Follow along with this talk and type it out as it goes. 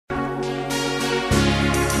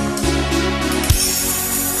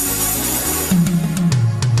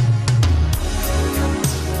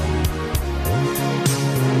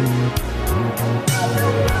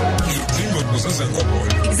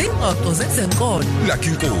umxoxo Lucky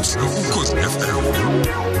Nkosi ukhosi FM.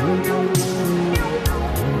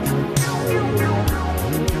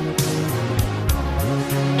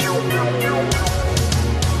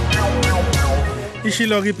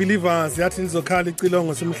 Ishiloki believers yathi lizokhala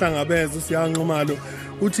icilongo semhlangabeze siyanqumalo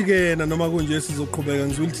uthi ke noma kunje sizoqhubeka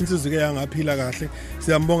ngizwile insizwe ke yangaphila kahle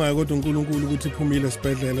siyambonga kodwa uNkulunkulu ukuthi iphumile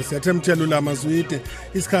esibhedlela siyathemthela ulamazwide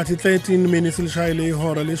isikhathi 13 minutes lishayile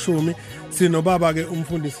ihora leshumi sinobaba ke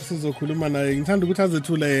umfundisi sizokhuluma naye ngithanda ukuthi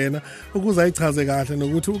azethule yena ukuze ayichaze kahle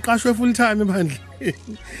nokuthi uqashwe full time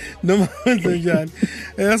ebandleni noma kwenze njani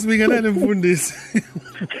asibingelele mfundisi.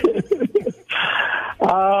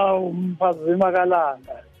 Mphazima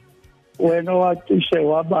kalanga wena wacishe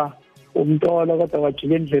waba umntolo kodwa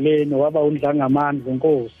wajika endleleni waba undlangamanzi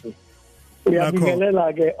Nkosi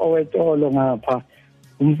uyabingelela ke owetolo ngapha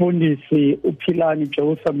umfundisi uPhilani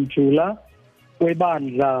Rev Jula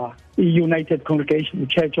webandla iUnited Congregational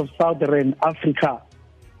Church of Southern Africa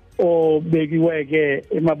obekiwe ke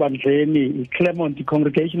emabandleni iClermont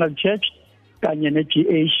Congregational Church kanye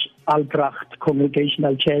neGH Albrecht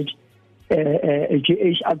Congregational Church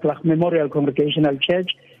GH Albrecht Memorial Congregational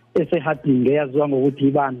Church esehadinge yaziwa ngokuthi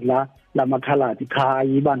ibandla lamakhaladi khaya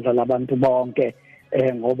ibandla labantu bonke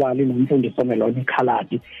ngoba linomfundisi omelona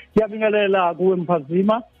ikhaladi. Siyabingelela kuwe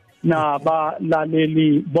Mphazima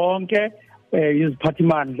nabalaleli bonke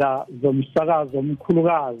iziphathimandla zomsakazo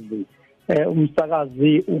omkhulukazi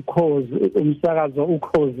umsakazo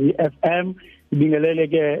ukhozi FM ibingelele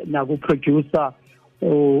ke nakuproducer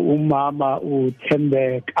umama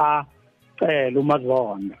uThembeka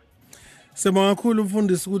uMazonda. Sibonga kakhulu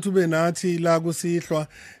mfundisi ukuthi ube nathi la kusihlwa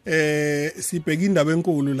sibheka indaba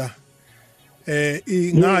enkulu la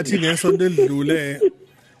ngathi ngesonto edlule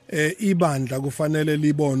ibandla kufanele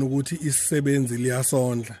libone ukuthi isisebenzi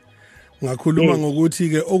liyasondla ngakhuluma ngokuthi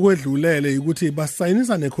ke okwedlulele ukuthi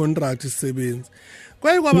basayinisa necontract isisebenzi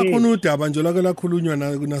kwaye kwaba khona udaba nje lakhulunywa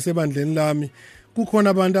nasebandleni lami kukhona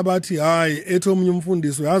abantu abathi hayi ethi omunye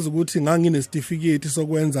umfundisi uyazi ukuthi nganginesitifiketi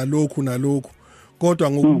sokwenza lokhu nalokhu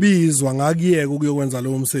kodwa ngokubizwa ngakuyeka ukuyokwenza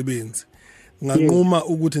lowo msebenzi nganquma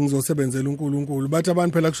ukuthi ngizosebenzela uNkulunkulu bathi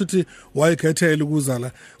abantu phela kushuthi wayekhethela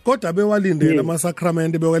ukuzala kodwa bewalindela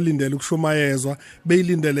amasakramente bewalindela ukushumayezwa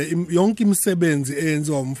beyilindele yonke imisebenzi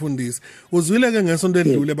eyenziwa umfundisi uzwile ke ngesonto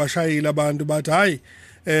edlule bashayile abantu bathi hayi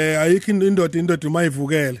ayikho indoda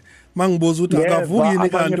mayivukele mangibuza ukuthi akavuki yini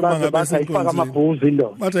kanti mangabe sayifaka amabhuzu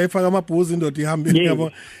indoda bathi ayifaka amabhuzu indoda ihambe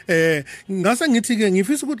yabo ngase ngithi ke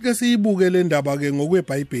ngifisa ukuthi ke siyibuke le ndaba ke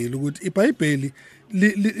ngokweBhayibheli ukuthi iBhayibheli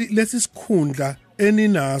lesi sikhundla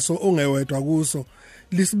eninaso ongewedwa kuso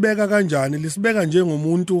lisibeka kanjani lisibeka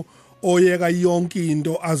njengomuntu oyeka yonke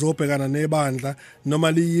into azobhekana nebandla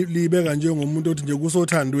noma libeka njengomuntu othi nje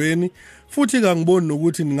kusothandweni futhi kangiboni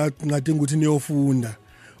nokuthi ngingadinga ukuthi niyofunda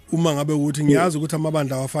uma ngabe ukuthi ngiyazi ukuthi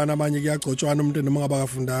amabandla awafana amanye kuyagcotshwana umuntu noma ngabe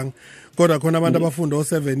akafundanga kodwa khona abantu abafunda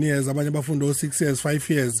o7 years abanye abafunda o6 years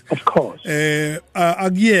 5 years of course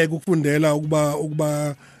akuyeke ukufundela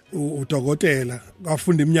ukuba udokotela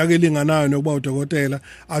afunda iminyaka elinganayo nokuba udokotela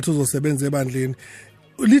athi uzosebenza ebandleni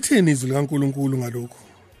lithini izwi likaNkuluNkulu ngalokho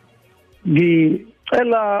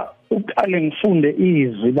ngicela uqale ngifunde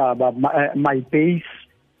izwi baba my base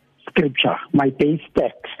scripture my base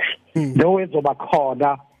text lo ezoba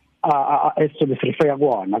khona esizobe sifika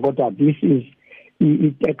kuona kodwa this is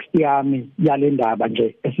i-text yami yale ndaba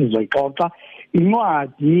nje esizoyixoxa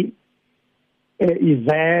incwadi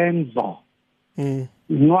izenzo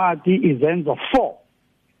incwadi izenzo 4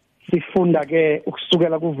 sifunda ke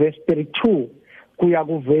ukusukela kuverse 32 kuya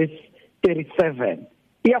kuverse 37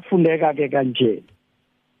 iyafundeka ke kanje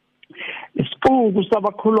isiqubu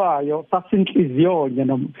sabakhulayo sasinhliziyonye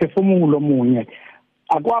nomphefumulo munye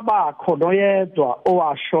akwabakho noyedwa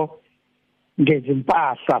owasho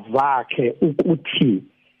ngezimpahla zakhe ukuthi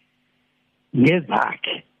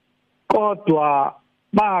ngezakhe kodwa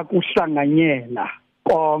bakuhlanganyela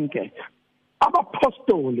konke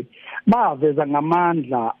abapostoli baveza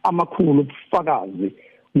ngamandla amakhulu ubufakazi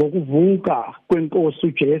ngokuvuka kwenkosi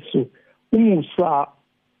uJesu umusa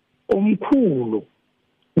omkhulu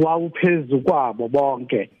wawuphezu kwabo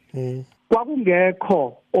bonke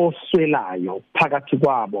kwakungekho oswelayo phakathi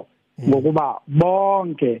kwabo ngokuba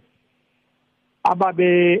bonke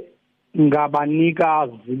ababe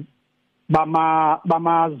ngabanikazi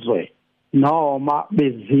bamazwe noma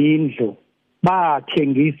bezindlu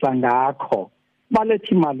bathengisa ngakho baletha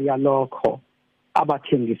imali yalokho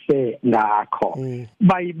abathengise ngakho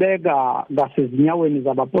bayibeka ngasezinyaweni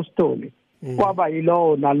zabapostoli kwaba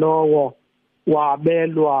yilowo nalowo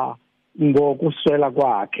wabelwa ngokuswela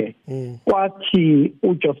kwakhe kwathi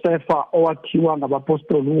uJosepha owathiwa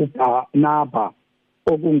ngabapostoli uBarnaba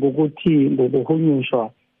okungukuthi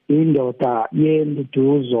ngokuhunyushwa indoda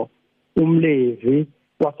yenduduzo umlevi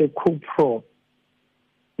waseKupro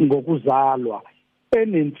ngokuzalwa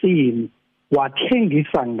enensini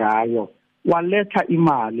wathengisa ngayo waletha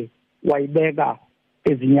imali wayibeka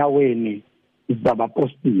ezinyaweni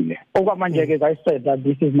zabapostile. Okwamanje ke I said that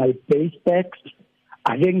this is my base text.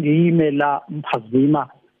 Ake ngiyime la Mphazima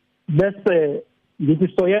bese ngithi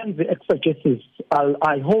soyenze exegesis.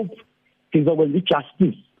 I hope ngizokwenza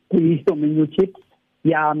justice kwi-hermeneutics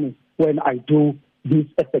yami when I do this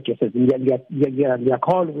exegesis.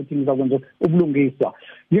 Ngiyakholwa ukuthi ngizokwenza ubulungiswa.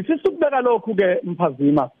 Ngifisa ukubeka lokhu ke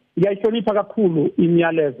Mphazima, ngiyayihlonipha kakhulu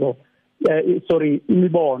imiyalezo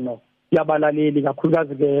imibono yabalaleli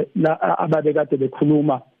kakhulukazi ke ababekade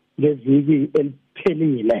bekhuluma ngeviki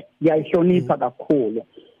eliphelile. Ngiyayihlonipha kakhulu.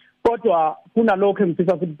 Kodwa kunalokho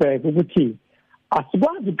engifisa ukubheka ukuthi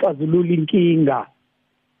asikwazi ukuxazulula inkinga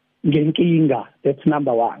ngenkinga. That's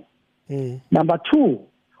number 1. Number 2,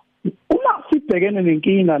 uma sibhekene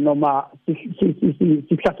nenkinga noma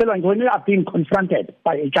sihlaselwa when we are being confronted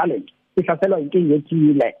by a challenge, sihlaselwa inkinga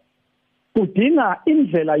ethile, kudinga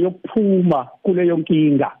indlela yokuphuma kuleyo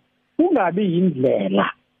nkinga, kungabi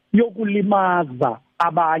indlela yokulimaza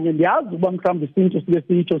abanye. Ndiyazi uba mhlawumbe isinto sike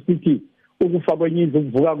sitsho sithi ukufa kwenye indlu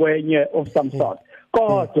ukuvuka kwenye of some sort,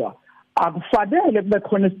 kodwa akufanele kube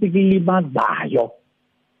khona sikilimazayo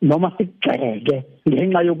noma sigxeke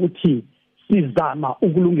ngenxa yokuthi sizama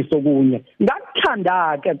ukulungisa okunye.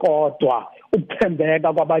 Ngakuthanda ke kodwa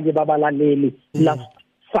ukuthembeka kwabanye babalaleli last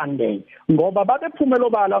Sunday ngoba babephumela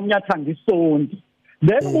obala umnyathanga isondi,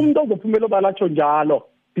 then umuntu ozophumela obala atsho njalo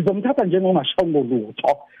ngizomthatha njengongashongo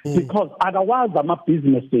lutho because akawazi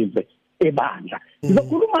ama-businesses ebandla.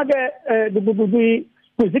 Ngizokhuluma ke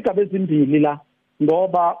kwizigaba ezimbili la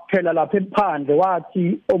ngoba phela lapha ephandle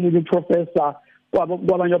wathi omunye uprofessor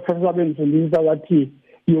kwabanye oprofessor bemfundisa wathi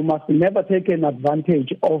you must never take an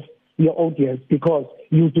advantage of your audience because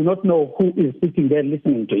you do not know who is sitting there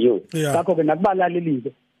listening to you. Ngakho ke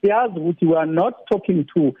nakubalaleli siyazi ukuthi we are not talking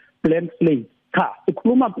to blank slates.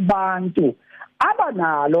 Sikhuluma kubantu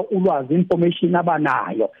abanalo ulwazi, information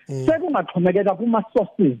abanayo. Sekungaxhomekeka kuma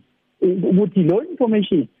sources ukuthi lo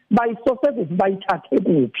information bayisources bayithathe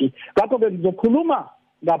kuphi. Ngakho ke ngizokhuluma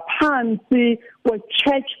ngaphansi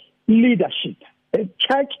kwe-church leadership.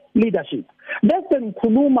 Church leadership. Bese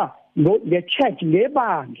ngikhuluma nge-church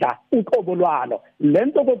ngebandla uqobo lwalo,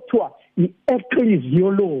 lento okuthiwa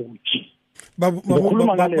i-ecclesiology.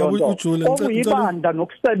 Ngikhuluma ngaleyo nto okuyibandla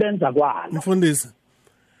nokusebenza kwalo. Mfundisi,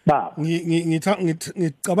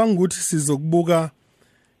 ngicabanga ukuthi sizokubuka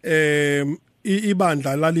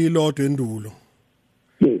ibandla lalilodwa endulo.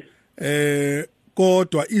 Yes.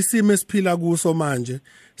 Kodwa isimo esiphila kuso manje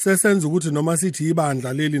sesenza ukuthi noma sithi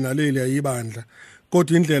ibandla leli naleli ayibandla,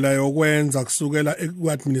 kodwa indlela yokwenza kusukela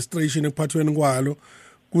ku-administration ekuphathweni kwalo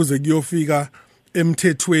kuze kuyofika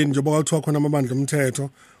emthethweni njengoba kuthiwa khona amabandla omthetho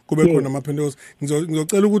kube khona amaPentecost.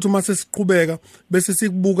 Ngizocela ukuthi uma sesiqhubeka bese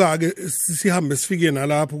sikubuka-ke sihambe sifike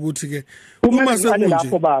nalapho ukuthi-ke uma sekunje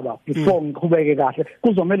lapho baba before ngiqhubeke kahle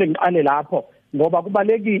kuzomela ngiqale lapho ngoba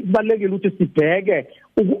kubalekile ukuthi sibheke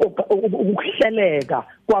ukuhleleka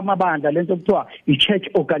kwamabandla lento kuthiwa i-church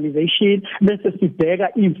organization bese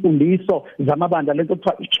sibheka imfundiso zamabandla lento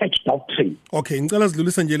kuthiwa i-church doctrine. Okay, ngicela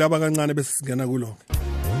sidlulise nje laba kancane bese singena kuloko.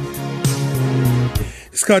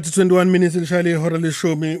 Isikhathi 21 minutes lishayile ihora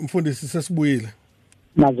leshumi. Mfundisi sesibuyile.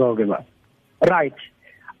 Nazo-ke ba. Right.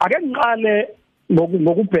 Ake ngiqale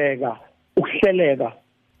ngokubheka ukuhleleka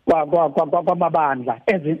kwamabandla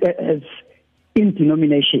as in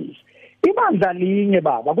denominations. Ibandla linye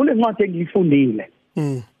baba kule ncwadi engiyifundile.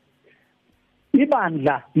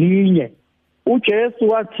 Ibandla linye. uJesu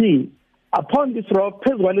wathi upon this rock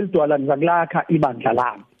phezu kwaleli dwala ngizakulakha ibandla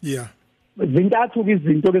lami. Yeah. Zintathu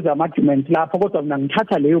izinto kezama-argument lapho kodwa mina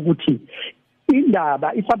ngithatha leyo ukuthi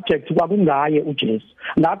indaba isubject kwakungaye uJesu.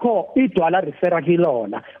 Ngakho idwala refera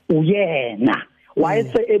kilona uyena.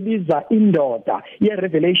 Wayese ebiza indoda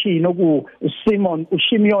ye-Revelation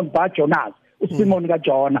uShimeon Bar-Jonas, uSimon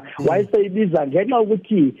kaJona. Wayese ibiza ngenxa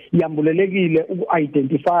ukuthi yambulelekile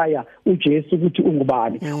uku-identifya uJesu ukuthi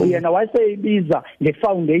ungubani. Uyena wayese ibiza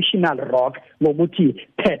nge-foundational rock ngokuthi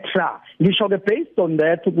Petra. Ngisho ke based on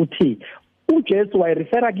that ukuthi uJesu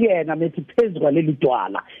wayirefera kuyena methi phezu kwaleli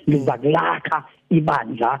dwala lizakulakha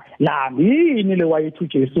ibandla lami. Yini le wayethi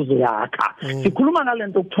uJesu uzoyakha? Sikhuluma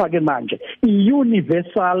ngalento okuthiwa ke manje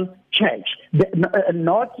i-universal church,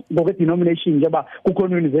 not ngokwe-denomination njengoba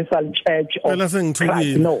kukhona universal church of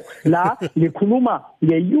Christ. No, la ngikhuluma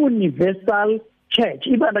nge-universal church.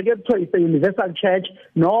 Ibandla ke kuthiwa is a universal church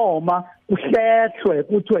noma kuhlethwe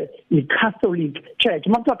kuthiwe iCatholic Church.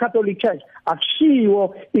 Makuthiwa Catholic Church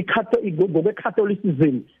akushiwo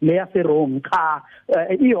Catholicism leya seRome cha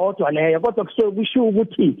iyodwa leyo, kodwa kusuke kushiwo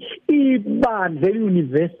ukuthi ibandla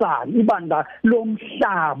universal, ibandla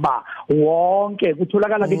lomhlaba wonke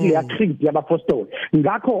kutholakala kuleya creed yabapostoli.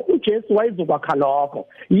 Ngakho uJesu wayezokwakha lokho.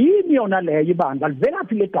 Yini yona leyo ibandla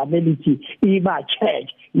livelaphi legama elithi iba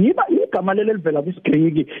church? Igama lelo livela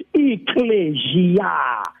kwisiGriki ecclesia.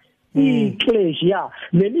 Ecclesia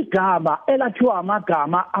leli gama elakhiwa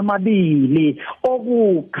amagama amabili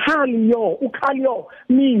ukhalio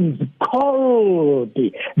means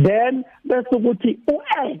called, then bese ukuthi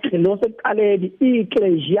uek lo sekuqaleni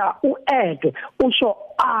ecclesia uek usho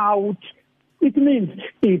out, it means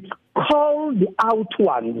it's called out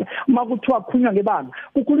ones. Makuthiwa kukhulunywa ngebandla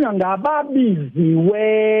kukhulunywa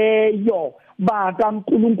ngababiziweyo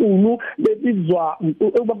bakaNkulunkulu bebizwa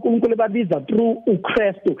uNkulunkulu babiza through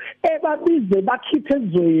uKristu, ebabize bakhiphe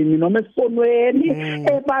ezweni noma esonweni,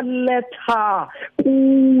 ebaletha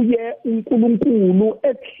kuye uNkulunkulu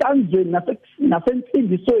ehlanzweni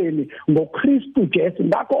nasensindisweni ngoKristu Jesu.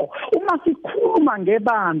 Ngakho uma sikhuluma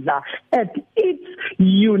ngebandla at its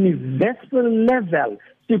universal level,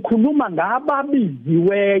 sikhuluma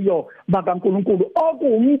ngababiziweyo bakaNkulunkulu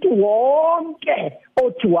okumuntu wonke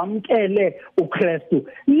othi wamkele uKristu.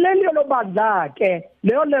 Leli lobandla ke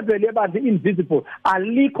leyo level yebandla invisible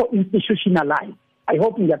alikho institutionalized. I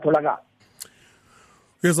hope ngiyatholakala.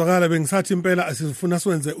 Yezwakala bengisathi impela asifuna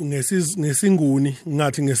swenze ngesinguni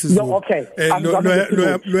ngathi ngesizulu.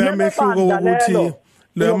 Lo yamehluko ukuthi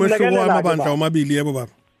lo yamehluko amabandla omabili yebo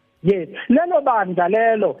baba. Yes, lelo bandla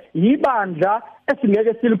lelo yibandla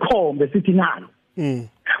esingeke silikhombe sithi nalo.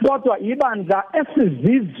 Kodwa ibandla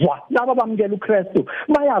esizizwa laba bamkela uKristu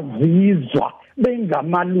bayazizwa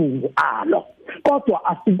bengamalungu alo. Kodwa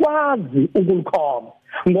asikwazi ukulikhomba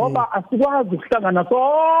ngoba asikwazi ukuhlangana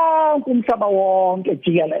sonke umhlaba wonke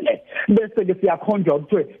jikelele bese ke siyakhonjwa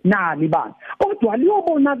ukuthi nani bani. Kodwa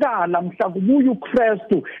liyobonakala mhla kubuya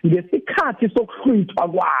uKristu ngesikhathi sokuhlwithwa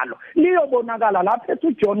kwalo. Liyobonakala lapho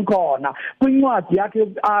uJohn khona kwincwadi yakhe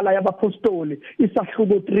yokuqala yabapostoli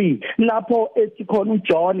isahluko 3 lapho ethi khona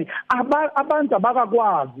uJohn abantu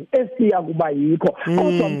abakakwazi esiya kuba yikho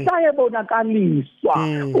kodwa mhlayebonakaliswa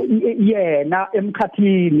yena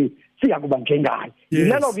emkhathini siyakuba njengaye.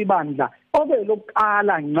 Lelo ibandla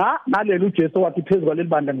obelokuqala nqa nalelo uJesu wathi phezulu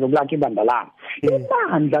lelibandla ngizokulakha ibandla lami.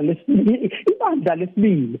 Ibandla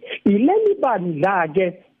lesibili ileli bandla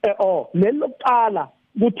ke lelo kuqala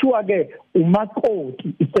kuthiwa ke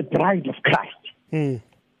umakoti, is the bride of Christ.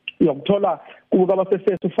 Uyakuthola kuba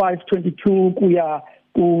abafesesu 5:22 kuya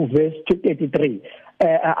ku verse 33.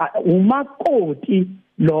 Umakoti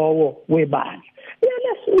lowo webandla.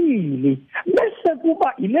 Lesibili bese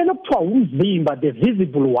kuba ilelo kuthiwa umzimba, the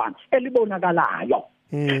visible one elibonakalayo.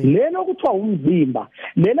 Lelo kuthiwa umzimba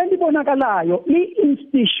lelo libonakalayo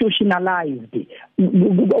li-institutionalized,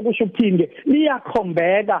 okusho ukuthini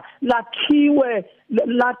liyakhombeka,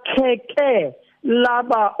 lakheke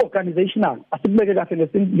laba organizational, asikubeke kahle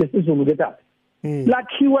ngesizulu ke tata.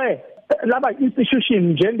 Lakhiwe laba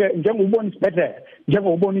institution njengobona isibhedlela,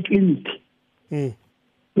 njengobona iklinik.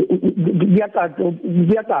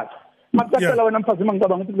 Ngiyaqala makucacela wena mfazi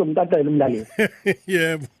mangicabanga ukuthi kuzomcacela umlaleli.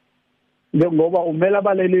 Yebo. Ngoba umela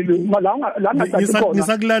abaleleli la ngacaci khona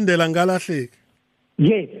ngisakulandela ngalahleki.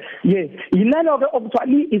 Yes. Ilelo ke okuthiwa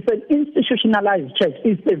is an institutionalized church,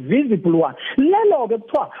 is the visible one. Lelo ke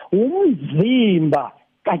kuthiwa umzimba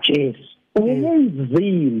kaJesu.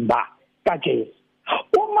 Umzimba kaJesu.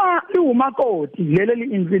 Uma umakoti leli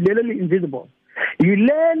invisible.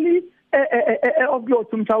 Yileli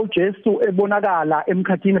okuyothi umhla uJesu ebonakala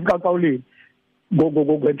emkhathini kaPawulini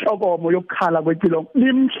ngokwenhlokomo yokukhala kwempilo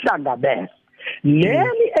limhlangabeza.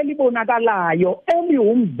 Leli elibonakalayo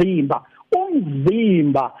eliwumzimba,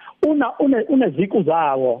 umzimba uneziqu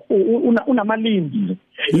zawo, unamalimbi.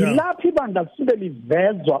 Yilapho ibandla lisuke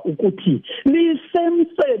livezwa ukuthi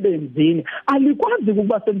lisemsebenzini, alikwazi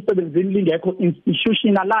ukuba semsebenzini lingekho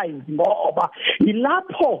institutionalized ngoba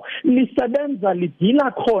yilapho lisebenza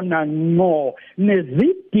lidila khona ngo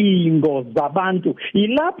nezidingo zabantu.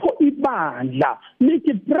 Yilapho ibandla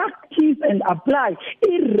lithi practice and apply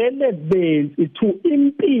irrelevance to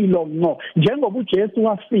impilo ngo, njengoba uJesu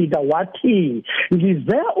wafika wathi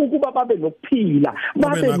ngize ukuba babe nokuphila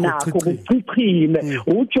babe nakho kuchichile.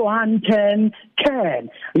 uJohn 10:10.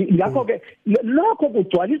 Ngakho ke lokho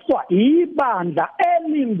kugcwaliswa ibandla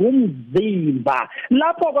elingumzimba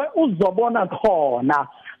lapho ke uzobona khona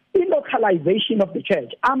i-localization of the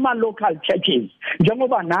church, ama-local churches,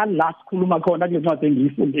 njengoba nala sikhuluma khona kule ncwadi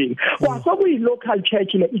engiyifundile. Kwasokuyi-local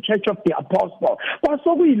church le, i-Church of the Apostle.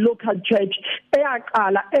 Kwasokuyi-local church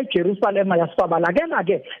eyaqala eJerusalem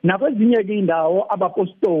yasabalakela-ke nakwezinye-ke indawo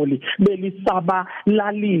abapostoli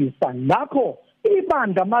belisabalalisa. Ngakho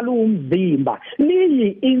ibandla malumzimba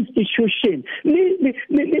liyi-institution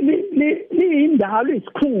liyindalo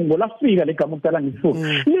isikhungo lafika legama ukudala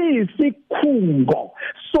ngifuna liyisikhungo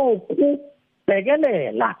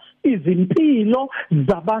sokubhekelela izimpilo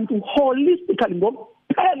zabantu holistically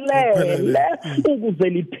ngokuphelele ukuze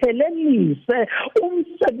liphelelise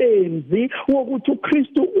umsebenzi wokuthi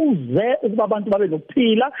uKristu uze ukuba abantu babe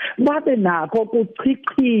nokuphila babe nakho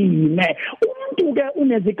kuchichime. Umuntu ke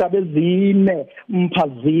unezigaba ezine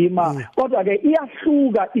mphazima kodwa ke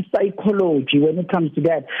iyahluka i-psychology when it comes to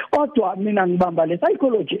that. Kodwa mina ngibamba le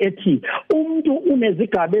psychology ethi umuntu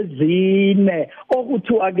unezigaba ezine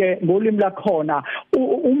okuthiwa ke ngolimi lakhona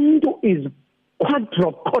umuntu is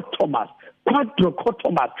quadrichotomous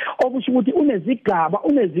okusho ukuthi unezigaba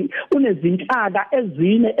unezinhlaka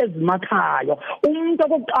ezine ezimakhayo. Umuntu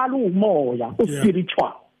okokuqala umoya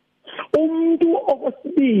uspiritual, umuntu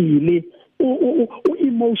okwesibili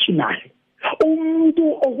u-emotional,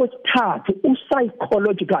 umuntu okwesithathu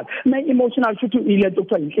u-psychological. Na-emotional futhi ilento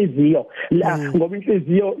okuthiwa inhliziyo la ngoba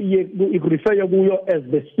inhliziyo irefer kuyo as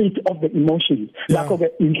the seat of the emotions. Lakho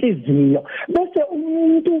ke inhliziyo. Bese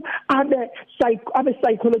umuntu abe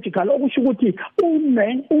psychological okusho ukuthi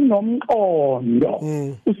unomqondo,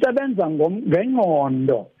 usebenza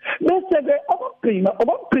ngengqondo. Bese ke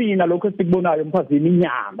okugcina lokho esikubonayo mphazini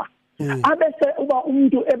inyama. Abese uba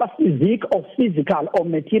umuntu eba physical or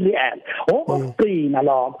material okugcina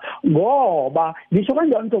lokho ngoba ngisho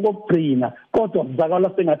kanjani into okugcina kodwa kuzakala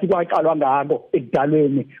sengathi kwaqalwa ngako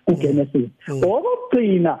ekudalweni kuGenesis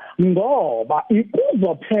okugcina ngoba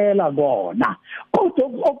ikuzophela kona kodwa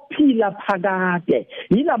okuphila phakade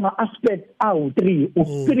yilama aspects awu3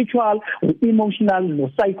 spiritual, emotional no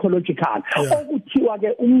psychological okuthiwa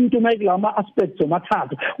ke umuntu mayikulama aspects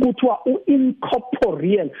omathathu kuthiwa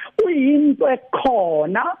incorporeal into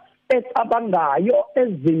ekhona ecabangayo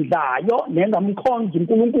ezindlayo nengamkhonza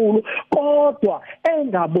uNkulunkulu kodwa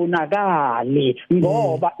engabonakali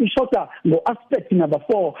ngoba ishoda ngo-aspect number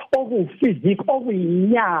 4 okuphysical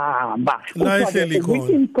okuyinyamba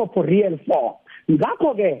incorporeal form.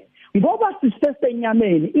 Ngakho ke ngoba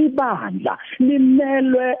sisesenyameni ibandla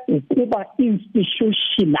limelwe ukuba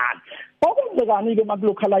institutional. Okwenzekani ke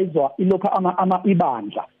makulocalizwa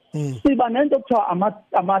ibandla siba nento kuthiwa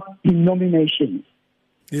ama-denominations.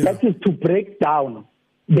 That is to break down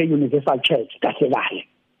the universal church kahle kahle.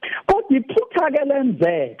 Kodwa iphutha ke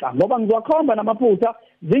lenzeka ngoba ngizokhomba namaphutha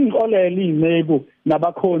zingiqolela izimeku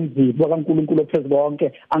nabakhonzi bakaNkulunkulu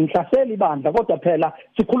phezubonke angihlaseli ibandla kodwa phela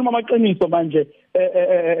sikhuluma amaqiniso manje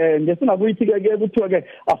ngesingakuyithi ke kuthiwa ke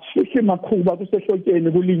asifihli makhuba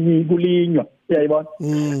kusehlotsheni kulinywa uyayibona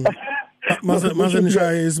maze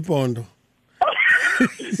nishaye isipondo.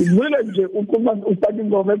 Ngizwile nje ukukhuluma ufaka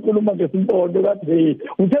ingoma ekhuluma ngesimpondo kathi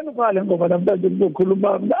uthena uphale ngoba namhlanje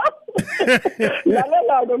kuzokhuluma mina.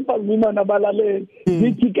 Lalela ke mfazima nabalaleli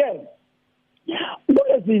ngithi ke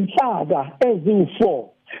kulezi inhlaka eziwu4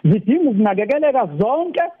 zidinga ukunakekeleka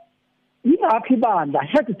zonke. Yingakho ibandla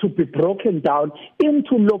had to be broken down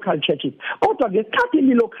into local churches. Kodwa ngesikhathi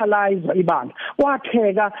lilocalize ibandla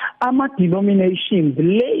kwakheka ama-denominations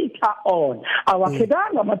later on.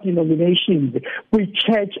 Awakhekanga ama-denominations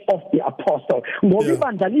kwi-Church of the Apostle ngoba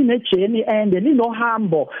ibandla linejeni ende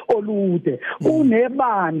linohambo olude.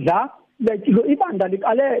 Kunebandla ibandla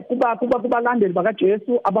liqale kubalandeli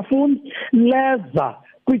bakaJesu abafundi leza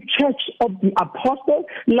kwi-Church of the Apostle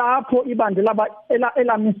lapho ibandla laba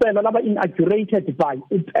elamisela laba inaugurated by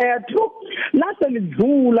uPetro. Lase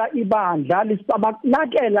lidlula ibandla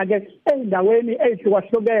lisabakela ke endaweni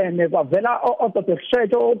ezihlukahlukene kwavela Orthodox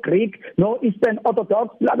Church o Greek no Eastern Orthodox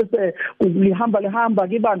labese lihamba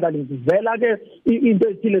ke ibandla livela ke into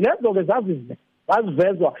ezithile lezo ke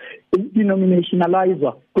zazivezwa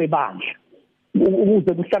denominationalizwa kwebandla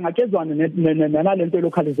ukuze kuhlangatshezwane nalento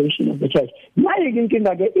localization of the church. Nayi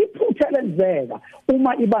inkinga ke iphutha lenzeka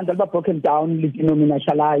uma ibandla liba broken down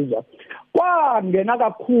lidenominationalize. Kwangena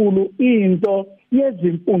kakhulu into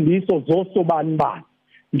yezimfundiso zosobanibani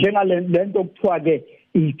njengalento okuthiwa ke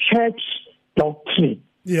i-church doctrine.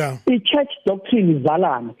 I-church doctrine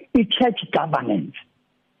izalana, i-church governance.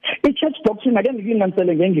 I-church doctrine ake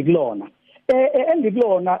ngilinganisele ngengikulona.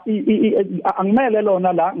 Engikulona angimele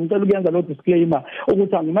lona la ngicela ukuyenza lo disclaimer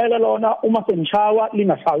ukuthi angimele lona uma senishawa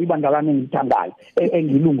lingashawa ibandla lami engithandayo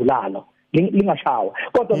engilungu lalo lingashawa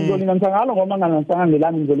kodwa ngizolinganisa ngalo ngoba ngangisanga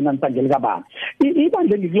ngelami ngizolinganisa ngelikabani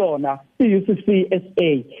ibandla likulona iUCCSA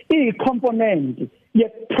i-component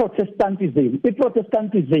ye-Protestantism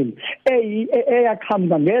i-Protestantism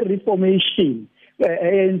eyaqhamuka nge-Reformation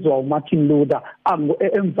eyenziwa uMartin Luther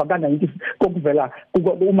emva ka-90 kokuvela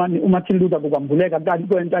uMartin Luther kukwambuleka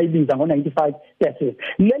kwento ayibiza ngo-95 thesis.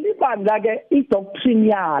 Leli bandla ke idoctrine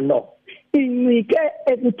yalo incike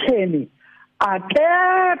ekutheni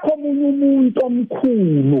akekho umuntu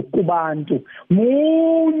omkhulu kubantu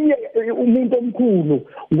munye umuntu omkhulu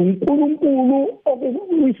nguNkulunkulu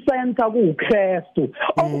okuyisenta kuKristu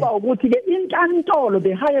okuba ukuthi ke inkantolo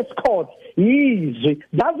the highest court yizwi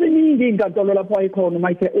zaziningi inkantolo lapho ayikhona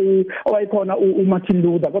mayithe owayikhona uMartin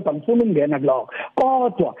Luther kodwa ngifuna ukungena kuloko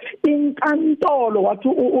kodwa inkantolo wathi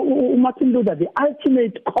uMartin Luther the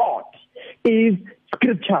ultimate court is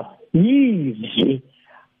scriptures yizwi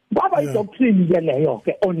baba idoctrine ke leyo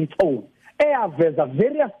ke on its own eyaveza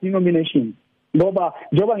various denominations ngoba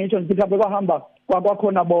njengoba ngisho ngithi kwahamba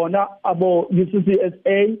kwakhona bona abo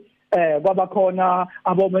UCCSA kwabakhona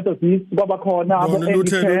abo Methodist kwabakhona abo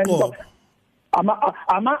Anglican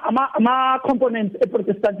ama components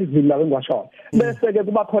eProtestantism la ngwashona bese ke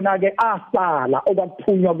kuba khona ke asala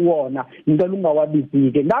okwaphunywa kuwona ngicela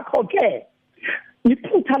ungawabizike ngakho ke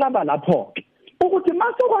iphutha laba lapho ukuthi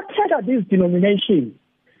mase kwakheka these denominations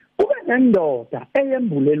kube nendoda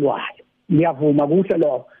eyembulelwayo ngiyavuma kuhle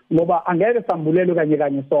lo ngoba angeke sambulelwe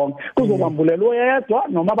kanye sonke kuzokwambulelwa yedwa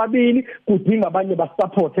noma ababili kudinga abanye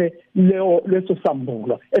basupporte leso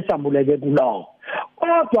sambulo esambuleke kulo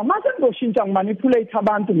kodwa mase ngoshintsha ngimanipulate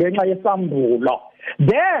abantu ngenxa yesambulo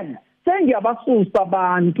then sengiyabasusa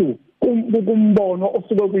abantu kumbono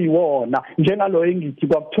osuke kuyiwona njengalo engithi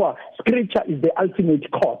kwakuthiwa scripture is the ultimate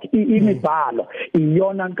court imibhalo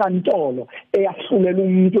iyona nkantolo eyahlulela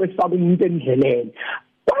umuntu efaka umuntu endleleni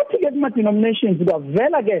kwathi ke kuma denominations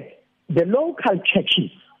kwavela ke the local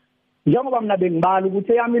churches njengoba mina bengibala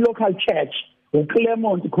ukuthi eyami local church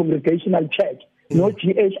uClermont Congregational Church no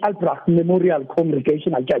GH Albrecht Memorial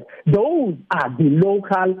Congregational Church those are the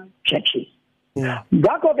local churches.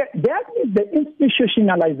 Ngakho ke that is the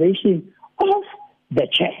institutionalization of the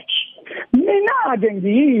church. Mina ke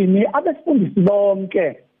ngiyini abefundisi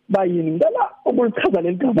bonke bayini ngicela ukulichaza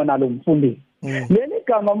leli gama nalo mfundisi. Leli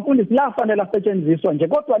gama mfundisi lafanele asetshenziswa nje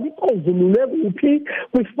kodwa liphozulule kuphi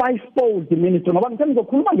kwi-fivefold ministry ngoba ngithe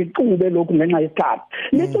ngizokhuluma ngeqhube lokhu ngenxa yesikhathi.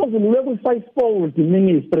 Liphozulule kwi-fivefold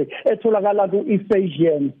ministry etholakala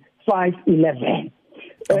ku-Ephesians 5:11.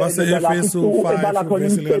 Abase-Efesu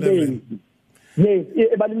 5:11. Yes,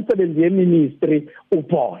 ebalimsebenzi yeministry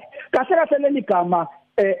uPaul. Kahle leli gama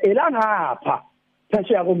elangapha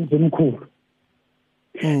phesheya komzimkhulu.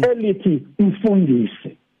 Elithi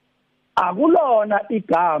mfundisi. Akulona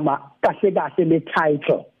igama kahle le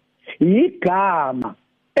title. Igama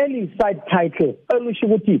side title elisho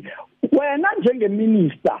ukuthi wena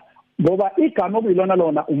njengeminister ngoba igama okuyilona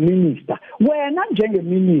lona uminister. Wena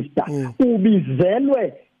njengeminister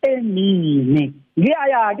ubizelwe emini.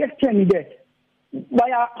 Ngiyaya ke sitheni ke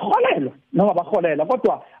bayaholelwa noma baholela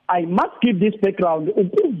kodwa I must give this background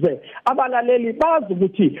ukuze abalaleli bazi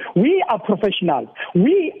ukuthi we are professionals,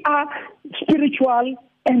 we are spiritual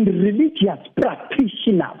and religious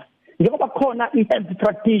practitioners. Njengoba khona i-health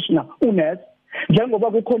practitioner unurse,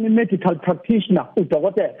 njengoba kukhona i-medical practitioner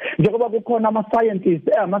udokotela, njengoba kukhona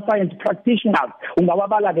ama-scientists ama-science practitioners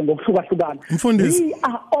ungawabala ke ngokuhlukahlukana. We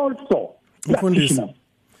are also practitioners.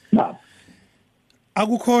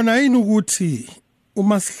 Akukhona yini ukuthi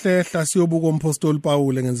uma sihlehla siyobuka umpostoli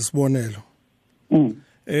Paul ngenza isibonelo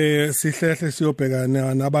sihlehle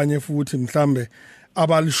siyobhekana nabanye futhi mhlambe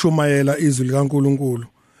abalishumayela izwi likaNkuluNkulu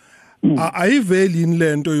ayiveli yini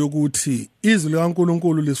lento yokuthi izwi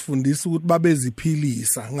likaNkuluNkulu lisifundisa ukuthi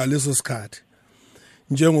babeziphilisa ngaleso sikhathi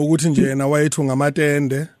njengokuthi nje yena wayethi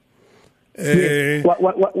ngamatende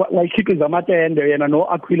wayikhiqiza amatende yena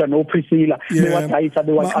noAquila noPriscilla bewadayisa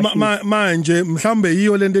bewaqashisa manje mhlambe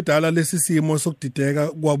yiyo lento edala lesisimo sokudideka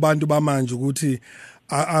kwabantu bamanje ukuthi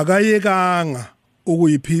akayekanga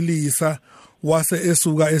ukuyiphilisa wase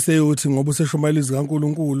esuka eseyothi ngoba useshumayela izwi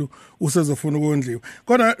kaNkuluNkulu usezofuna ukondliwa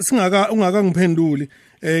kodwa ungakangiphenduli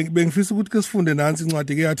bengifisa ukuthi ke sifunde nansi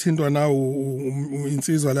incwadi ke yathintwa nawo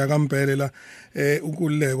insizwa la kaMbhele la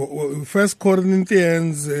uNkululeko 1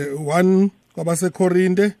 Corinthians 1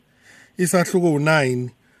 kwabaseKorinte isahluko 9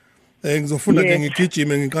 ngizofunda ke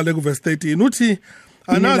ngigijime ngiqale ku verse 13 uthi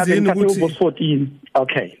anazi yini ukuthi verse 14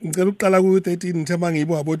 okay ngicela ukuqala ku 13 ngithemba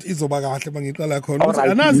ngiyibona ukuthi izoba kahle bangiqala khona ukuthi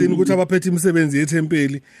anazi yini ukuthi abaphethe imisebenzi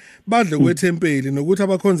yethempeli badle kwethempeli nokuthi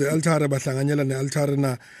abakhonze altare bahlanganyela nealtare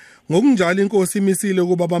na ngokunjalo inkosi imisile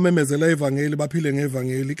ukuba bamemezela ivangeli baphile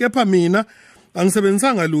ngevangeli kepha mina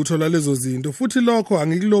angisebenzisanga lutho lalezo zinto futhi lokho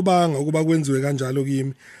angikulobanga ukuba kwenziwe kanjalo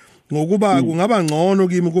kimi ngokuba kungaba ngcono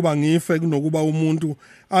kimi ukuba ngife kunokuba umuntu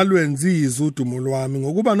alwenzize udumo lwami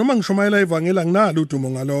ngokuba noma ngishumayela ivangeli anginalo udumo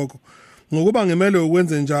ngalokho ngokuba ngimele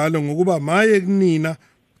ukwenze njalo ngokuba maye kunina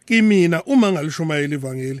kimina uma ngalishumayela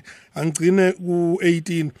ivangeli angigcine ku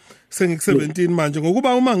 18 sengiku17 manje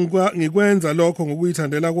ngokuba uma ngikwenza lokho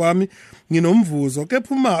ngokuyithandela kwami nginomvuzo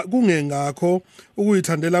kepha uma kungengakho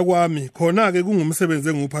ukuyithandela kwami khona ke kungumsebenzi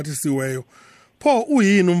enguphathisiweyo pho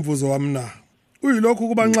uyini umvuzo wami na uyilokho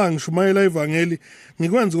kuba nxa ngishumayela ivangeli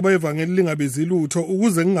ngikwenza kuba ivangeli lingabizi lutho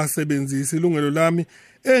ukuze ngingasebenzisi ilungelo lami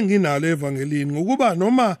enginalo evangelini ngokuba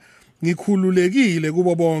noma ngikhululekile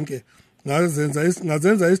kubo bonke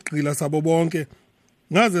ngazenza isigqila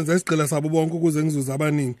sabo bonke ukuze ngizuze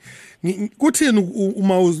abaningi kuthini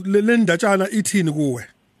uma le ndatshana ithini kuwe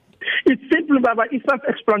it's simple baba it's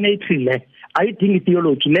self-explanatory le ayidingi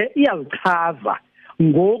theology le iyazichaza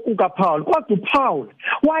ngoku kaPaul kodwa uPaul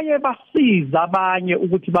waye basiza abanye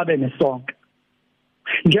ukuthi babe nesonke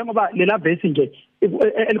njengoba lela verse nje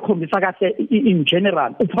elikhombisa kahle in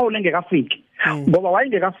general uPaul engekafiki ngoba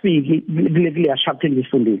wayengekafiki kule chapter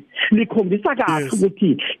lesifundile likhombisa kahle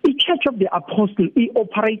ukuthi iChurch of the Apostle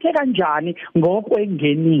ioperate kanjani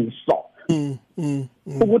ngokwengeniso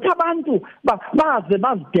ukuthi abantu baze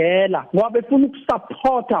bazidela ngoba befuna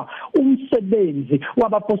ukusupporta umsebenzi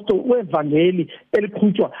wabapostoli wevangeli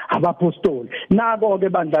eliqhutshwa abapostoli nako ke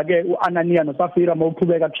bandla ke uAnania noSafira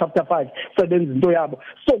mawuqhubeka chapter 5 sebenza into yabo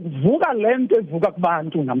so kuvuka lento evuka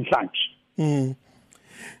kubantu namhlanje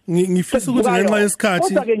ngifisa ukuthi ngenxa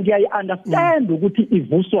yesikhathi kodwa ke ngiyayi-understand ukuthi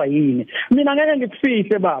ivuswa yini mina ngeke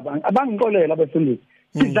ngikufihle baba abangixolela abafundisi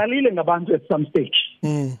sidlalile ngabantu at some stage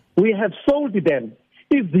we have sold them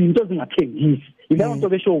izinto zingathengisi yileyo nto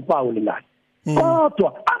besho uPaul ngayo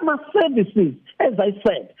kodwa ama-services as I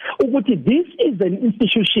said ukuthi this is an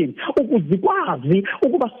institution ukuzikwazi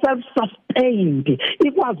ukuba self-sustained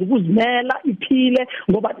ikwazi ukuzimela iphile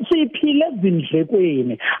ngoba siyiphile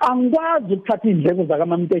ezindlekweni angikwazi ukuthatha indleko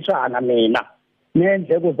zakamamteshana mina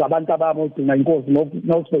nendleko zabantu ababo ogcina inkosi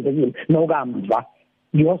nosibezekile nokamva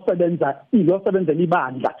ngiyosebenzela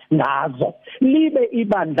ibandla ngazo libe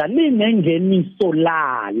ibandla linengeniso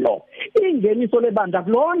lalo ingeniso lebandla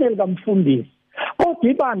kulona elikamfundisi kodwa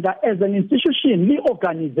ibandla as an institution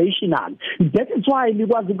li-organizational that is why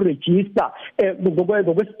likwazi ukuregister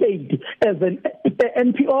ngokwe-state as an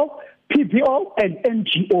NPO PPO and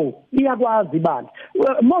NGO liyakwazi ibandla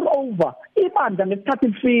moreover ibandla ngesikhathi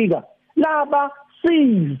lifika laba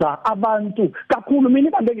siza abantu kakhulu mina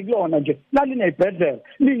ibandla ngikuyona nje lalinezibhedlela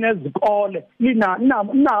linezikole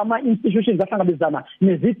linama institutions ahlangabezana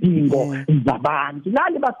nezidingo zabantu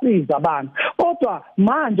lali basiza abantu kodwa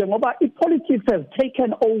manje ngoba ipolitics has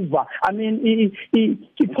taken over I mean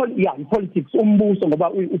politics umbuso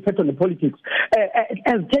ngoba uphethe nepolitics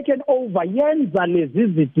has taken over yenza lezi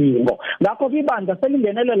zidingo ngakho ibandla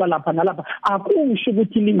selingenelela lapha nalapha akusho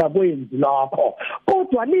ukuthi lingakwenzi lokho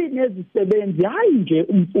kodwa linezisebenzi hayi nje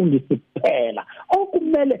umfundisi kuphela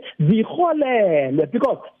okumele ziholelwe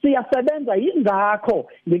because siyasebenza yingakho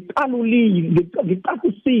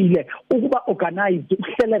ngiqaqisile ukuba organize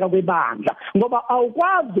ukuhleleka kwebandla ngoba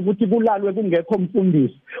awukwazi ukuthi kulalwe kungekho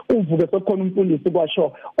umfundisi uvuke sokhona umfundisi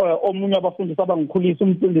kwasho omunye abafundisi abangikhulisa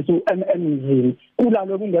umfundisi uMMzini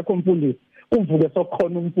kulalwe kungekho umfundisi uvuke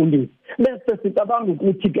sokhona umfundisi bese sicabanga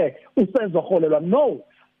ukuthi ke usezoholelwa no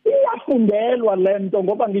iyafundelwa lento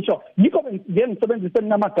ngoba ngisho yikho ngisebenzise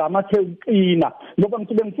namagama athe uqina ngoba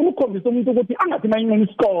ngithibe ngifuna ukukhombisa umuntu ukuthi angathi mayinqina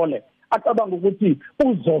isikole acabanga ukuthi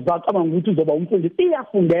uzoza acabanga ukuthi uzoba umfundisi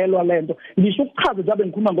iyafundelwa lento ngisho ukuchaza njengoba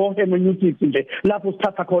ngikhuluma ngohermeneutics nje lapho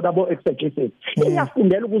sithatha khona abo-exegesis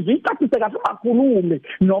iyafundela ukuze icacise kahle bakhulume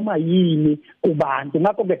noma yini kubantu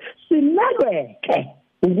ngakho ke simelweke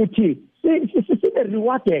ukuthi sibe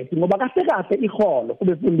rewarded ngoba kahle kahle iholo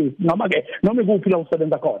kubefundisi noma ke noma ikuphi la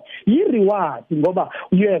usebenza khona yi-reward ngoba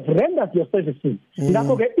you have rendered your services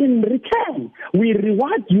ngakho ke in return we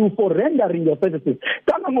reward you for rendering your services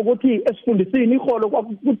kama ngokuthi esifundisini iholo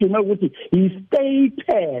kwakudume ukuthi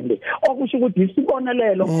i-stipend okusho ukuthi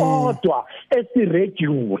isibonelelo kodwa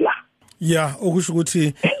esiregular okusho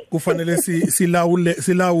ukuthi kufanele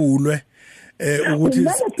silawulwe ukuthi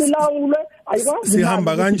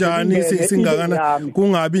sihamba kanjani singakana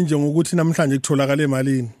kungabi nje ngokuthi namhlanje kutholakala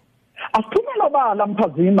emalini asithumela bala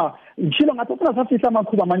mphazima ngishilo ngathi ukusafisa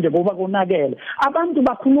amakhuba manje ngoba konakele abantu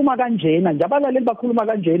bakhuluma kanjena nje abalaleli bakhuluma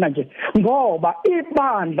kanjena nje ngoba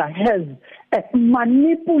ibandla has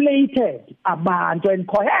manipulated abantu and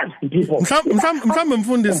coerced people. Mhlawumbe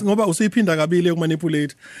mfundisi ngoba usuyiphinda kabili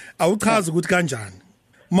ukumanipulate awuchazi ukuthi kanjani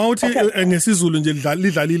mawuthi ngesizulu nje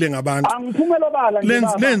lidlalile ngabantu angiphumela obala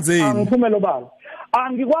lenzeni angiphumela obala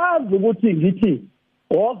angikwazi ukuthi ngithi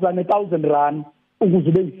woza ne1000 ukuze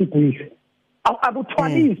ube isigwili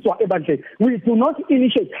akuthwaliswa ebandleni. We do not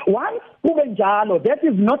initiate once kube njalo. That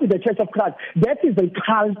is not the Church of Christ, that is a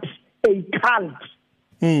cult.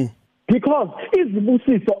 Because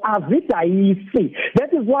izibusiso azidayisi.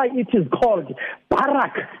 That is why it is called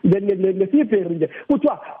barak. Le Hebrew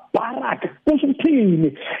kuthiwa barak kusho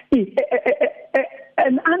ukuthini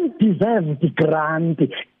an undeserved grant,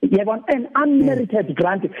 an unmerited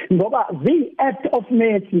grant, ngoba the act of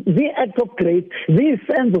mercy, the act of grace, the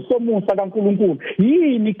senzo somusa kaNkulunkulu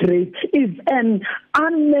yini grace is an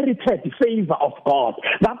unmerited favor of God.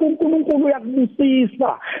 Ngakho uNkulunkulu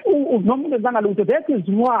uyakubusisa noma ungezanga lutho. That is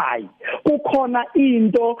why kukhona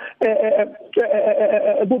into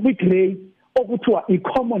grace okuthiwa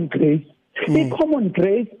i-common grace. I-common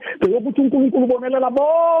grace yokuthi uNkulunkulu ubonelela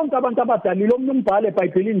bonke abantu abadalile. Umbhalo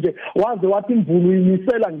eBhayibhelini nje waze wathi imvulu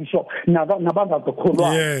imisela ngisho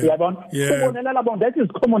nabangakholwa. Yabona ubonelela bonke. That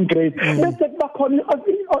is common grace. Bese kuba khona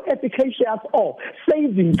efficacious or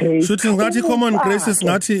saving grace. Shothi ngathi common grace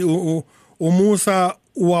singathi umusa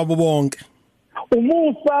wabo bonke.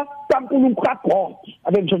 Umusa kaNkulunkulu kaGod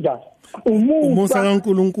abengisho njalo. Umusa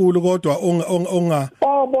kaNkulunkulu kodwa onga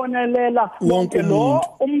obonelela bonke lo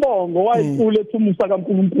umbongo wayifule ethi umusa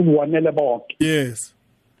kaNkulunkulu wanele bonke. Yes.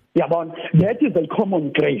 Yabona, that is a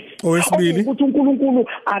common grace. Owesibili ukuthi uNkulunkulu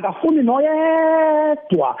akafuni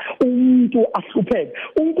noyedwa umuntu ahlupheke.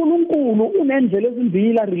 uNkulunkulu unendlela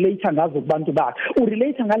ezimbili relate ngazo kubantu bakhe.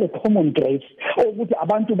 Urelate ngale common grace ukuthi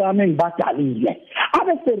abantu bami ngibadalile.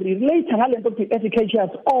 Abese relate ngale nto ukuthi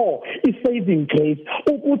efficacious or saving grace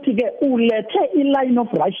ukuthi ke ulethe i-line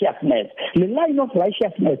of righteousness. Le line of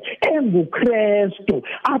righteousness enguKristu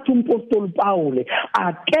athi umpostoli Paul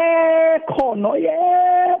akekho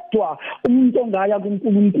noyedwa umuntu ongaya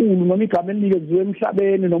kuNkulunkulu noma igama elinikezwe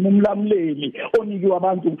emhlabeni noma umlamleli onikiwe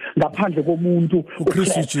abantu ngaphandle komuntu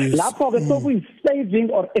uKristu Jesu. Lapho ke sokuyi saving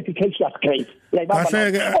or efficacious grace.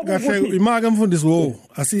 Kahle imake mfundisi wo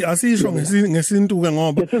asisho ngesintu ke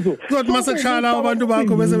ngoba kodwa mase kushala abantu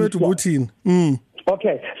bakho bese bethi ubuthini.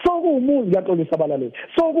 Okay, so kuwumuzi ngiyaxolisa abalaleli.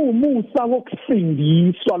 So kuwumusa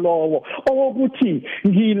wokusindiswa lowo owokuthi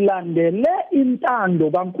ngilandele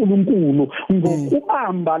intando kaNkulunkulu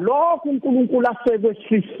ngokubamba lokho uNkulunkulu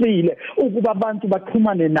asekwehlisile ukuba abantu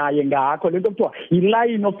baxhumane naye ngakho lento kuthiwa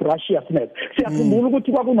i-line of righteousness. Siyakhumbula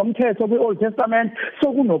ukuthi kwakunomthetho kwi-Old Testament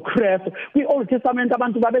sokunoKristu. Kwi-Old Testament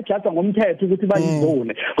abantu babejajwa ngomthetho ukuthi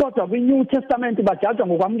bayizone, kodwa kwi-New Testament bajajwa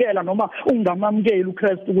ngokwamkela noma ungamamkeli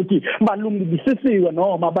uKristu ukuthi balungisisiwe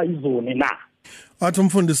noma bayizone na. Wathi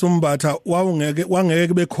umfundisi uMbatha wangeke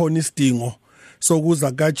kube khona isidingo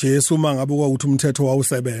sokuza kaJesu mangabe ukuthi umthetho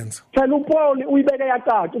wawusebenza. Phela uPaul uyibeke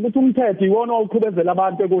yacaca ukuthi umthetho iwona oqhubezela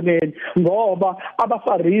abantu ekoneni ngoba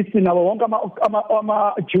abaFarisi nabo wonke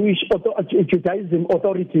ama Jewish Judaism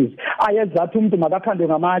authorities ayezathi umuntu makakhandwe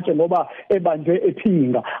ngamatshe ngoba ebanjwe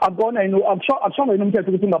ephinga. Akubona yini akushongo yini umthetho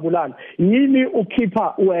ukuthi ungabulali. Yini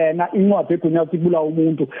ukhipha wena incwadi egunya ukuthi kubulawa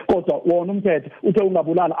umuntu kodwa wona umthetho uthe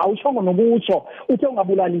ungabulala. Awushongo nokutsho uthe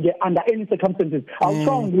ungabulali nje under any circumstances.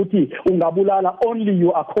 Awushongo ukuthi ungabulala only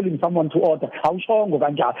you are calling someone to order. Awushongo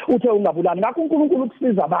kanjalo uthe ungabulali. Ngakho uNkulunkulu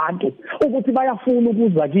ukusiza abantu ukuthi bayafuna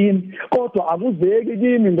ukuza kimi kodwa akuzeki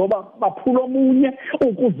kimi ngoba baphula omunye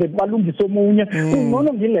ukuze balungise omunye.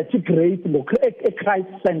 Ngcono ngilethe grace Christ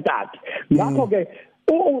centered. Ngakho ke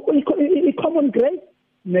i-common grace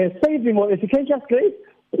ne-saving or efficacious grace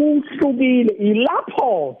kuhlukile.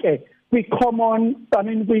 Ilapho ke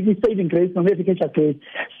we-saving grace no efficacious grace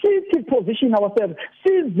sithi position ourselves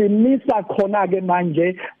sizimisa khona ke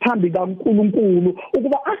manje phambi kaNkulunkulu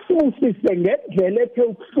ukuba asibusise ngendlela ethe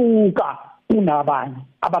ukuhluka kunabanye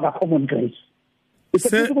abaka common grace.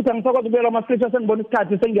 Ukuthi angisakwazi ukubela ama-scripture sengibona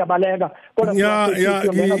isikhathi sengiyabaleka kodwa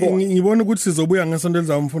ngibona ukuthi sizobuya ngesonto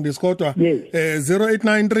elizayo mfundisi kodwa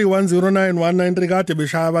 0893109193 kade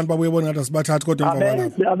beshaya abantu babuye bona ngathi sibathatha kodwa emva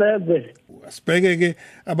kwalapho abeze sibheke ke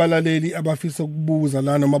abalaleli abafisa ukubuza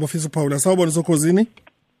la noma abafisa ukuphawula. Sawubona Sokhosini.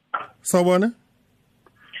 Sawubona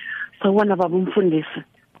baba umfundisi.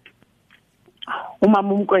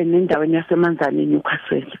 Umama uMkwene endaweni yasemanzani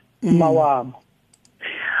eNewcastle. Mawami.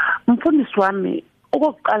 Umfundisi wami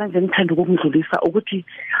okokuqala nje ngithanda ukungidlulisa ukuthi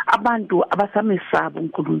abantu abasamesaba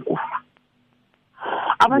uNkulunkulu.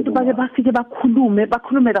 abantu bake bafike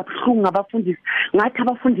bakhulume kabuhlungu abafundisi ngathi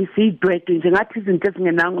abafundisi idwedwe nje ngathi izinto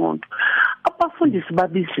ezingenangqondo abafundisi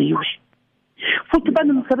babiziwe futhi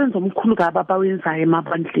banomsebenzi omkhulu kabi bawenzayo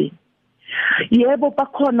emabandleni yebo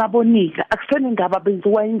bakhona bonika akusene ngaba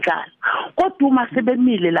benziwa indlala kodwa uma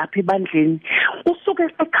sebemile lapha ebandleni usuke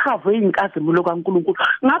sekhave inkazimulo kaNkuluNkulu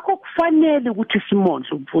ngakho kufanele ukuthi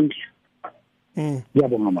simondle umfundisi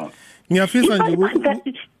Ngiyabonga mama ngiyafisa nje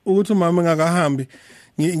ukuthi umama ngakahambi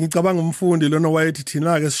ngicabanga umfundi lona wayethi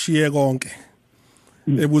thina ke sishiye konke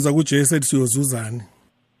ebuza kuJesu ethi siyozuzana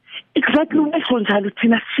exactly ngisho njalo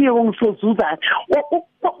thina siye ngisozuzana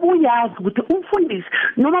uyazi ukuthi umfundisi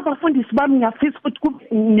noma abafundisi bami ngiyafisa ukuthi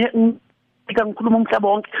ngikhuluma umhlaba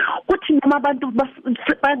wonke kuthi noma abantu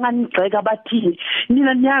banganigxeka bathini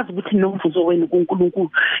nina niyazi ukuthi nomvuzo wenu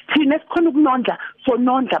kuNkulunkulu thina sikhona ukunondla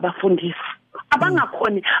sonondla abafundisi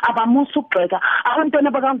abangakhoni abamusa ukugxeka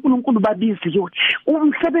abantwana bakaNkulunkulu babiziwe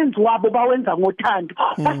umsebenzi wabo bawenza ngothando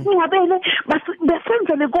basingabele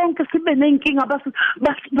besenzele konke sibe nenkinga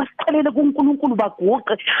basichelele kuNkulunkulu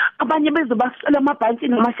baguqe abanye beze basela amabhanti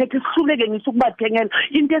namashethi sihluleke ngisukubathengela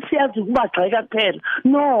into esiyazi ukubagxeka kuphela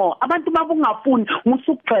no abantu babungafuni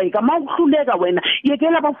musukugxeka mawuhluleka wena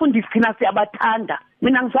yekela abafundisi thina siyabathanda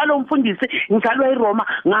mina ngizalo umfundisi ngizalwa eRoma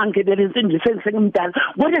ngangebele insindisi sengimdala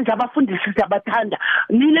kodwa nje abafundisi siyabathanda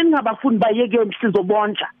nile ningabafundi bayekeni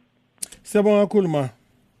sizobonja siyabonga kakhulu ma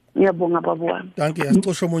ngiyabonga baba wami danke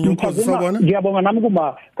yasicosha omunye ukhozi sabona ngiyabonga nami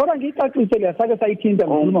kuma kodwa ngicacise le sake sayithinta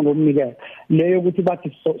ngikhuluma ngomnikelo leyo ukuthi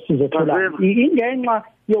bathi sizothola ingenxa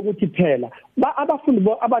yokuthi phela abafundi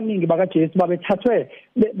abaningi bakaJesu babethathwe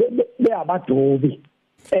beabadobi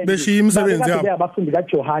beshiya imisebenzi yabo abafundi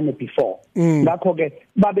kaJohane before ngakho ke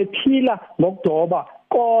babephila ngokudoba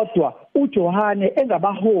kodwa uJohane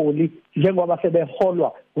engabaholi njengoba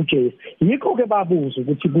sebeholwa uJesu yikho ke babuza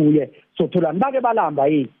ukuthi kuye sotholani bake balamba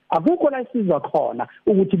yini akukho la isizwa khona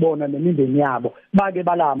ukuthi bona nemindeni yabo bake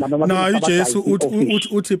balamba noma nayo uJesu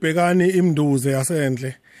uthi bhekani imnduze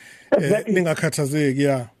yasendle ningakhathazeki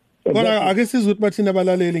ya kodwa ake sizwe ukuthi bathina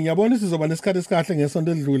abalaleli ngiyabona sizoba nesikhathi esikahle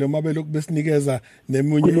ngesonto edlule uma beloku besinikeza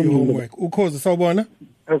nemunye homework ukhozi sawubona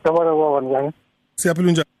sabona baba njani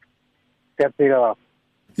siyaphila njani siyaphila baba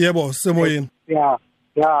yebo semoyeni ya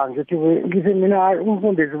ngithi mina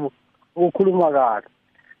umfundisi ukhuluma kahle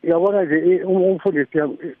uyabona nje umfundisi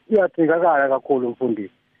uyadingakala kakhulu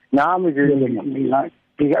umfundisi nami nje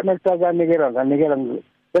nginganikela ngendlela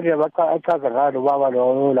bachaza ngalo baba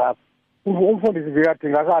lo lapha umfundisi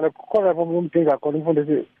uyadingakala khona umdinga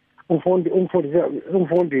khona umfundi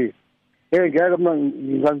ngeke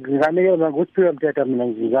mina nginganikela ngosiphiwe mthetho mina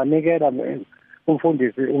nginganikela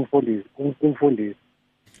umfundisi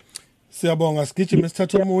siyabonga sigijime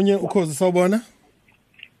sithatha omunye ukhozi sawubona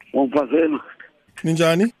Ngomfazela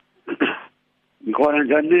ninjani ngikhona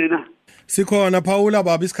njani nina sikhona Paula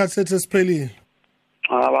baba isikhathi sethu siphelile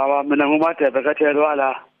baba mina ngumadebe kathelwa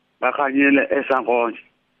la bakhanyile esankonje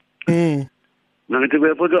ngithi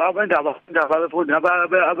befunda abantu abafunda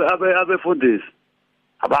abefundisi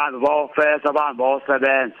abantu bawofesa abantu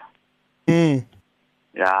bawosebenza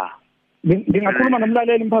ya ngingakhuluma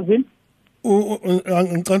nomlaleli mphazini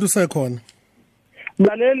ngicela usekhona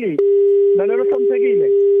mlaleli somthekile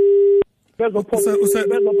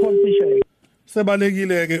bezophontisha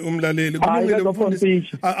sebalekile ke umlaleli kulungile umfundisi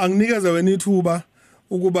anginikeze wena ithuba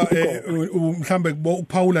ukuba mhlambe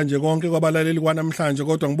ukuphawula nje konke kwabalaleli kwanamhlanje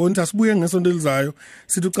kodwa ngibona ukuthi asibuye ngesonto elizayo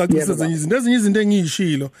sithi ucacise ezinye izinto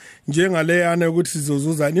engiyishilo njengaleyana ukuthi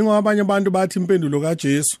sizozuzana ingoba abanye abantu bathi impendulo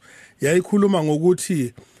kaJesu yayikhuluma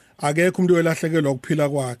ngokuthi akekho umuntu oyelahlekelwa ukuphila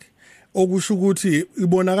kwakhe okusho ukuthi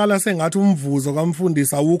ibonakala sengathi umvuzo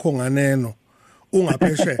kamfundisi awukho nganeno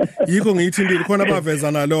ungapheshe yikho ngiyithindile khona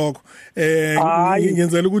bavezana lokho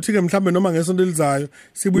ngiyenzela ukuthi ke mhlambe noma ngesonto elizayo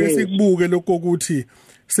sibuye sikubuke lokho ukuthi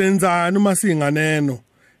senzani uma singaneno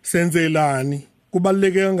senzelani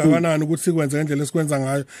kubaluleke kangakanani ukuthi sikwenze ngendlela esikwenza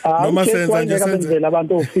ngayo noma senza nje senzela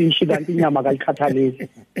abantu ofishi kanti inyama kayikhathaleli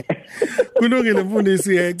kulungile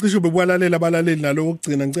mfundisi cishe ubebwalalela abalaleli nalo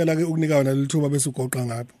ukugcina ngicela ke ukunika wona lelithuba bese ugoqa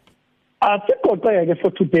ngapho asigoqeke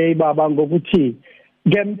for today baba ngokuthi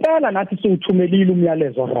ngempela nathi siwuthumelile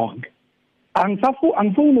umyalezo wrong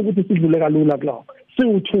angifuni ukuthi sidlule kalula kuloko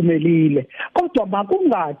siwuthumelile kodwa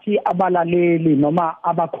makungathi abalaleli noma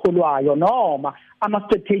abakholwayo noma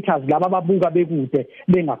ama-spectators laba ababuka bekude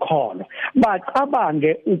bengakholwa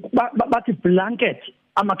bacabange bathi blanket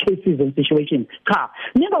ama-cases and situations cha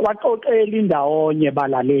ningawaxoxeli indawonye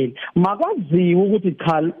balaleli makwaziwe ukuthi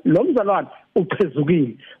cha lo mzalwane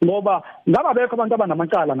uchezukile ngoba ngaba bekho abantu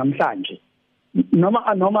abanamacala namhlanje noma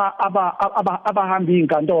abahamba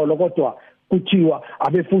inkantolo kodwa kuthiwa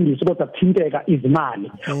abefundisi kodwa kuthinteka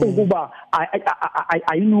izimali ukuba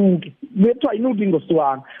ayinuki bethu ayinuki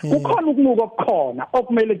ngosiwanga kukhona ukunuka okukhona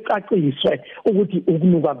okumele kucaciswe ukuthi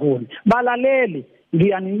ukunuka kuni balaleli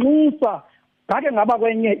ngiyaninxusa ngake ngaba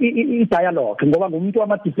kwenye i-dialogue ngoba ngumuntu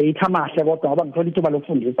wama-debate amahle kodwa ngoba ngithola ithuba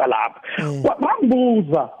lokufundisa lapha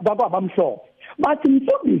bangibuza kwabamhlophe bathi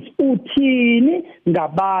mfundisi uthini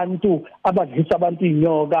ngabantu abadlisa abantu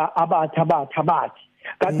inyoka abathi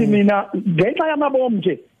kathi mina ngenxa yamabomu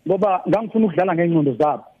nje ngoba ngangifuna ukudlala ngengcondo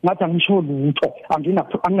zabo ngathi angisho lutho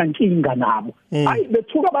anginankinga nabo hayi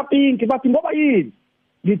bethuka bapinki bathi ngoba yini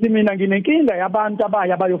ngithi mina nginenkinga yabantu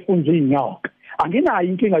abaya bayofunza inyoka anginayo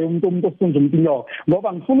inkinga umuntu ofunza inyoka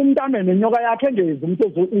ngoba ngifuna umntana nenyoka yakhe engeze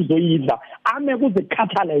umuntu uzoyidla ame kuze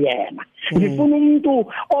kukhathale yena ngifuna umuntu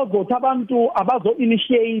ozothi abantu abazo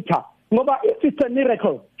initiator ngoba if it's a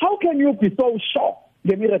miracle how can you be so sure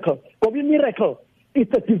the miracle ngoba i-miracle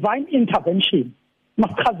it's a divine intervention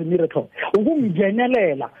masichaze miracle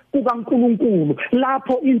ukungenelela kukaNkulunkulu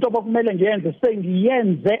lapho into okumele ngiyenze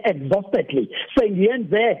sengiyenze exhaustedly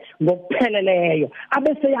sengiyenze ngokupheleleyo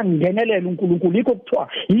abese yangenelela uNkulunkulu ikho kuthiwa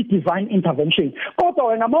i-divine intervention kodwa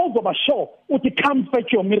wena mawuzoba sure uthi come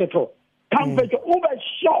fetch your miracle come fetch ube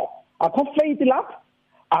sure akho faith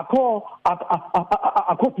lapho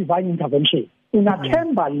akho divine intervention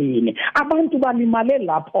unathemba lini abantu balimale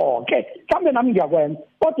lapho ke mhlambe nami ngiyakwenza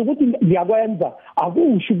kodwa ukuthi ngiyakwenza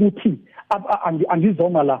akusho ukuthi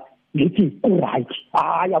angizonga la ngithi ku right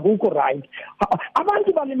hayi akukho right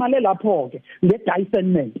abantu balimale lapho ke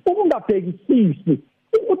nge-discernment ukungabhekisisi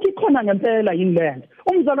ukuthi khona ngempela yini lento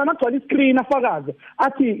umzalwana agcwala iscreen afakaze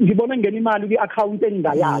athi ngibone ngena imali kwi-account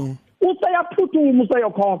engingayazi useyaphuthuma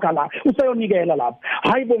useyokhokha la useyonikela lapha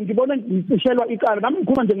hayibo ngibona ngishelwa icala nami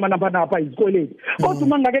ngikhuma nje ngimanapha izikweleti kodwa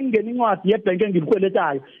uma ngake ngingena incwadi yebhenki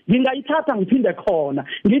engilikweletayo ngingayithatha ngiphinde khona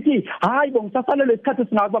ngithi hayibo ngisasalelwe isikhathi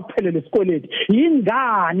singaba kuphelele isikweleti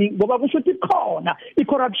yingani ngoba kusho ukuthi khona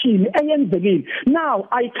icorruption eyenzekile now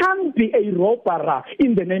I can't be a robber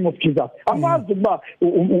in the name of Jesus akwazi ukuba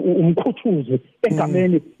umkhuthuzi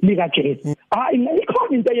egameni lika Jesu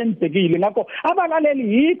ikhona into eyenzekile ngakho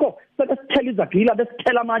abalaleli yikho sesithela izagila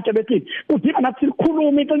besithela amatshe bethi udinga nathi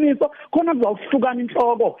sikhuluma iqiniso khona kuzawuhlukana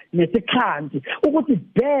inhloko nesikhanti ukuthi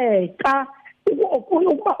bheka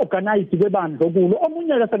ukuba organize kwebandla okulo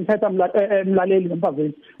omunye ke sengithetha emlaleli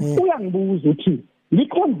nomphazeli uyangibuza uthi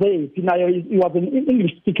ngiconvert nayo was an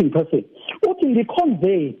English speaking person uthi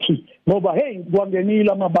ngiconvert ngoba hey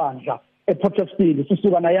kwangenile amabandla ePortofstein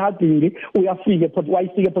sisuka naye hadingi uyafika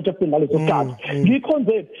wayifika ePortofstein ngaleso sikhathi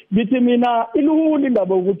ngiconvert ngithi mina ilula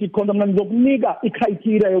indaba ukuthi khona mina ngizokunika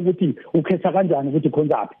icriteria yokuthi ukhetha kanjani ukuthi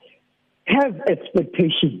khonzaphi have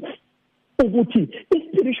expectations ukuthi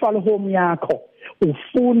ispiritual home yakho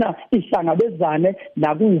ufuna ihlangabezane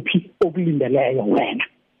nakuphi okulindeleyo wena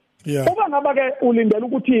uma ngaba ke ulindele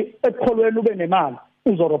ukuthi ekholweni ube nemali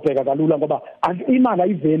uzorobheka kalula ngoba imali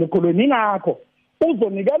ayiveli ekholweni ingakho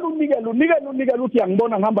uzonikela unikela uthi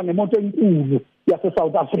angibona ngihamba ngemoto enkulu yase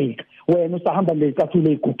South Africa wena usahamba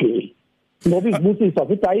ngecathulo egugeli ngoba izibusisa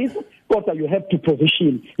zidayisa kodwa you have to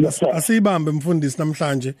position yourself asibambe mfundisi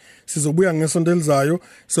namhlanje sizobuya ngesonto elizayo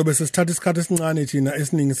sobe sesithatha isikhathi esincane thina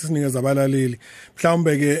esiningi sisinikeza abalaleli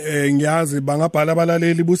mhlawumbe ke ngiyazi bangabhala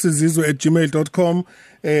abalaleli busizizwe@gmail.com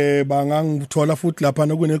bangangithola futhi lapha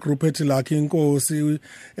nokune group ethi lakhe inkosi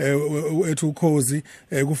ethu ukhozi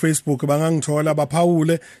ku Facebook bangangithola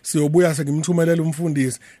baphawule siyobuya sekimthumelela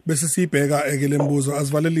umfundisi bese sibheka ekelembuzo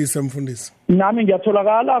asivalelise mfundisi nami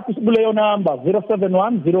ngiyatholakala kuleyo number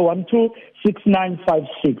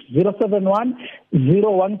 0710126956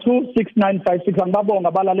 0710126956 angibabonga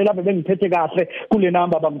abalalela bebengiphethe kahle kule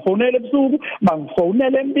number bangifonele ebusuku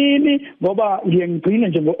bangifonele empini ngoba ngiyengcine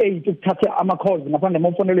nje ngo8 ukuthatha ama calls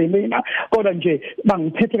ngaphandle mofonele yimina kodwa nje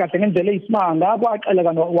bangiphethe kahle ngendlela eyisimanga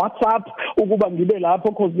kwaxeleka no WhatsApp ukuba ngibe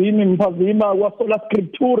lapho khosini mphazima wasola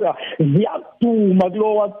scriptura ziyaduma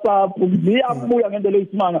kulo WhatsApp ziyabuya ngendlela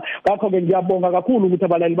eyisimanga ngakho ke ngiyabonga kakhulu ukuthi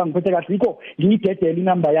abalali bangiphethe kahle yikho ngiyidedela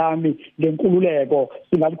inamba yami ngenkululeko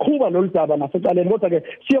singaliqhuba lolu daba nasecaleni kodwa ke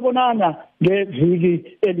siyabonana ngeviki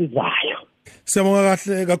elizayo siyabonga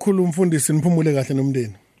kahle kakhulu umfundisi niphumule kahle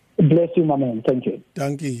nomndeni bless you my man thank you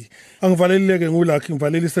angivalelileke ngulakhi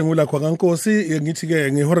ngivalelise ngulakho kaNkosi ngithi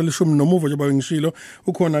ke ngehora leshumi nomuvo njengoba ngishilo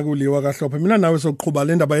ukhona kuliwa kaHlophe mina nawe sokuqhubha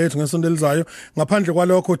le ndaba yethu ngesonto elizayo ngaphandle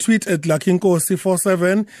kwalokho tweet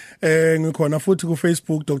 @luckyinkosi47 ngikhona futhi ku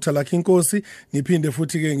Facebook Dr Lucky Nkosi ngiphinde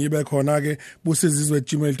futhi ke ngibe khona ke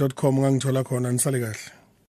busizizwe@gmail.com ngangithola khona nisale kahle